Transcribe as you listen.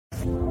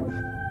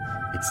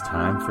It's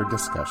time for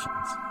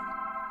discussions.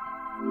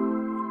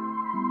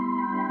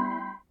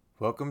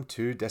 Welcome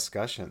to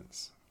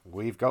Discussions.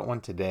 We've got one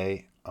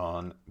today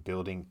on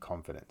building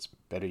confidence,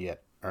 better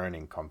yet,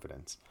 earning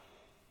confidence.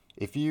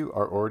 If you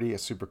are already a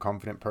super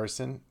confident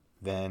person,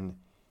 then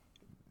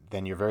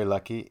you're very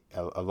lucky.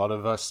 A lot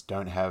of us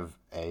don't have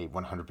a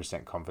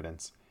 100%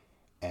 confidence,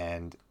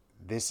 and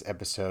this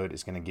episode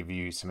is going to give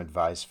you some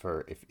advice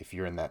for if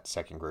you're in that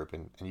second group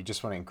and you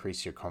just want to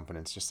increase your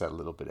confidence just that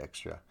little bit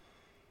extra.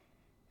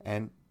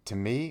 And to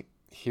me,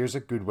 here's a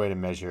good way to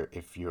measure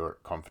if you're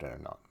confident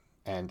or not.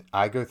 And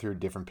I go through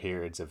different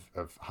periods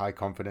of high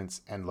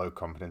confidence and low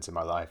confidence in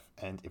my life.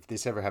 And if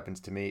this ever happens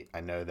to me, I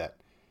know that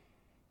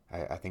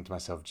I think to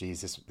myself,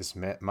 geez, this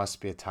must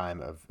be a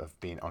time of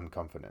being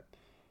unconfident.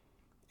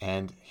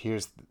 And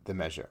here's the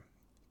measure.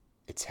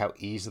 It's how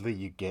easily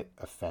you get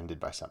offended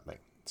by something.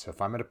 So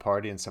if I'm at a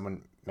party and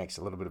someone makes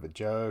a little bit of a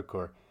joke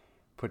or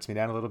puts me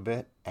down a little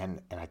bit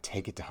and I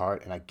take it to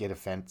heart and I get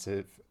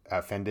offended,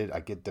 I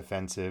get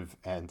defensive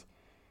and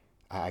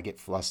I get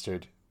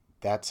flustered,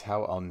 that's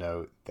how I'll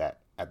know that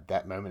at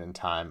that moment in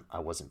time, I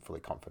wasn't fully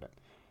confident.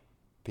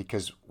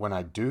 Because when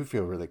I do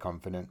feel really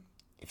confident,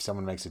 if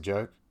someone makes a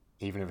joke,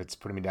 even if it's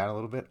putting me down a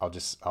little bit,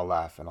 I'll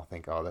laugh and I'll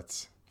think, oh,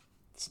 it's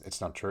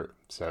not true.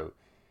 So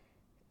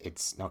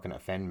it's not going to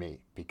offend me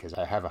because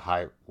I have a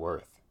high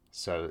worth.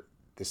 So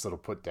this little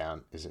put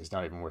down is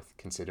not even worth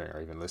considering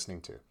or even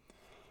listening to.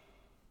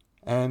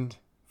 And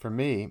for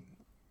me,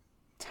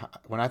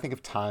 when I think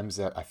of times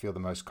that I feel the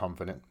most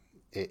confident,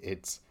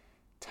 it's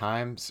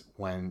times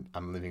when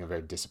I'm living a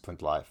very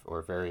disciplined life or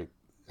a very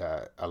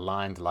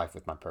aligned life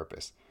with my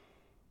purpose.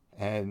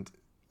 And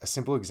a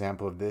simple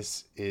example of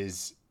this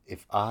is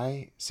if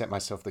I set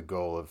myself the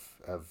goal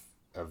of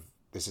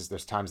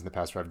there's times in the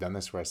past where I've done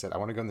this where I said, I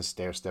want to go on the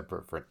stair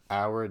stepper for an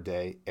hour a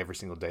day, every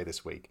single day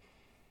this week.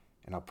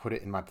 And I'll put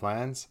it in my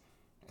plans.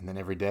 And then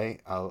every day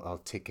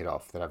I'll tick it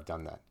off that I've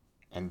done that.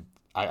 And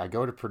I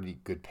go at a pretty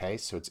good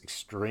pace. So it's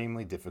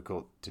extremely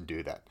difficult to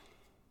do that.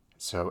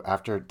 So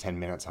after 10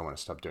 minutes, I want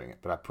to stop doing it.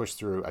 But I push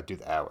through, I do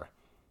the hour.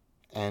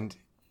 And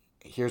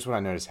here's what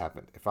I noticed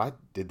happened. If I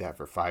did that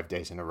for 5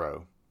 days in a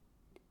row,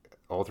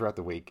 all throughout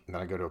the week, and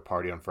then I go to a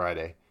party on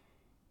Friday,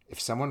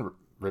 if someone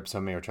rips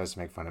on me or tries to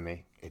make fun of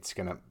me, it's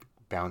going to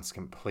bounce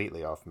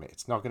completely off me.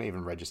 It's not going to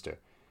even register.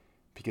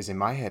 Because in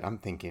my head, I'm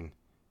thinking,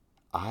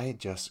 I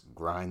just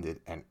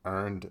grinded and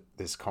earned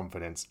this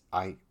confidence.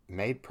 I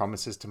made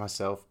promises to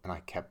myself and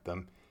I kept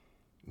them.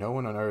 No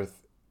one on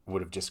earth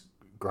would have just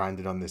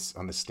grinded on this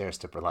stair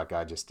stepper like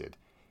I just did.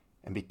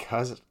 And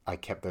because I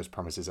kept those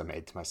promises I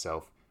made to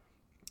myself,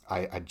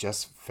 I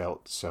just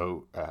felt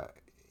so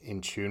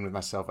in tune with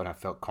myself and I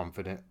felt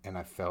confident and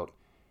I felt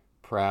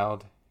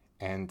proud.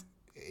 And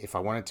if I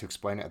wanted to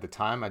explain it at the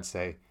time, I'd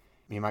say,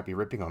 you might be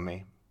ripping on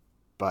me,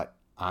 but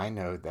I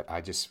know that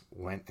I just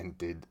went and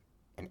did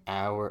an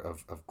hour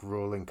of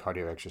grueling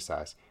cardio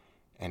exercise.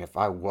 And if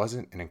I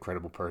wasn't an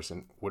incredible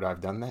person, would I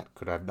have done that?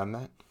 Could I have done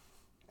that?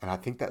 And I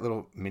think that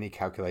little mini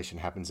calculation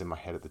happens in my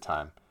head at the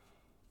time.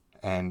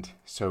 And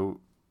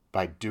so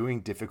by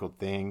doing difficult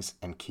things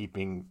and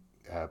keeping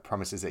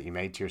promises that you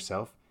made to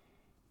yourself,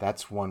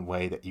 that's one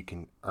way that you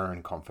can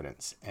earn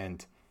confidence.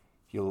 And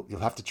you'll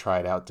have to try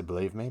it out to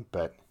believe me.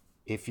 But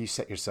if you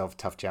set yourself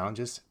tough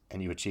challenges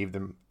and you achieve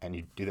them and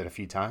you do that a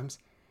few times,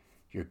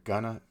 you're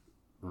gonna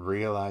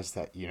realize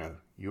that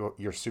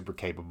you're super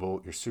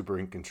capable, you're super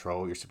in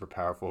control, you're super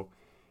powerful,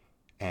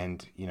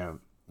 and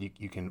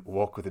you can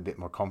walk with a bit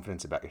more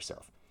confidence about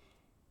yourself.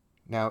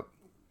 Now,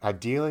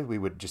 ideally, we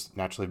would just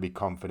naturally be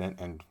confident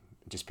and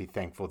just be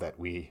thankful that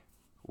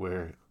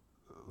we're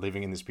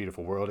living in this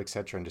beautiful world,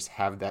 etc., and just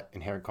have that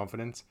inherent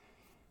confidence.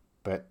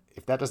 But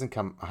if that doesn't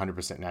come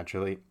 100%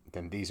 naturally,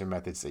 then these are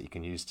methods that you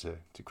can use to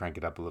crank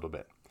it up a little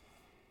bit.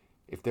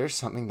 If there's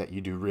something that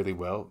you do really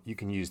well, you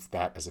can use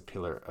that as a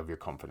pillar of your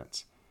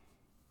confidence.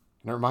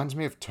 And it reminds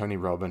me of Tony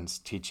Robbins'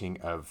 teaching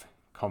of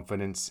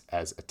confidence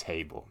as a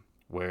table,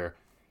 where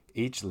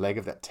each leg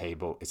of that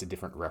table is a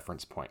different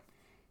reference point.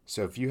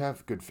 So if you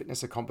have good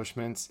fitness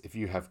accomplishments, if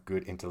you have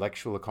good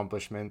intellectual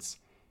accomplishments,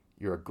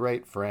 you're a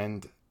great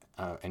friend,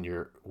 and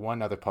you're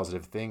one other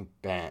positive thing,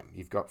 bam,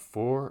 you've got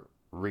 4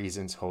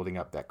 reasons holding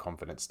up that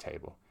confidence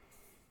table.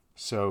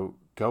 So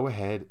go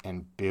ahead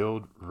and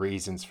build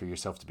reasons for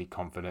yourself to be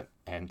confident.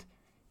 And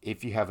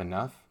if you have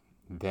enough,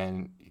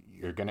 then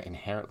you're going to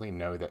inherently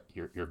know that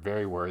you're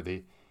very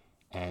worthy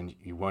and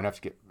you won't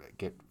have to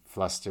get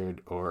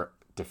flustered or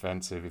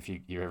defensive if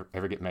you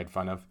ever get made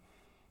fun of.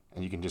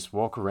 And you can just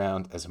walk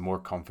around as a more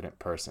confident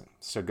person.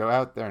 So go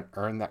out there and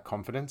earn that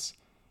confidence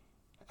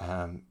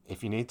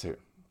if you need to.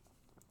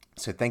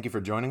 So thank you for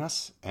joining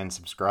us and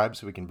subscribe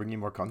so we can bring you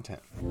more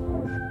content.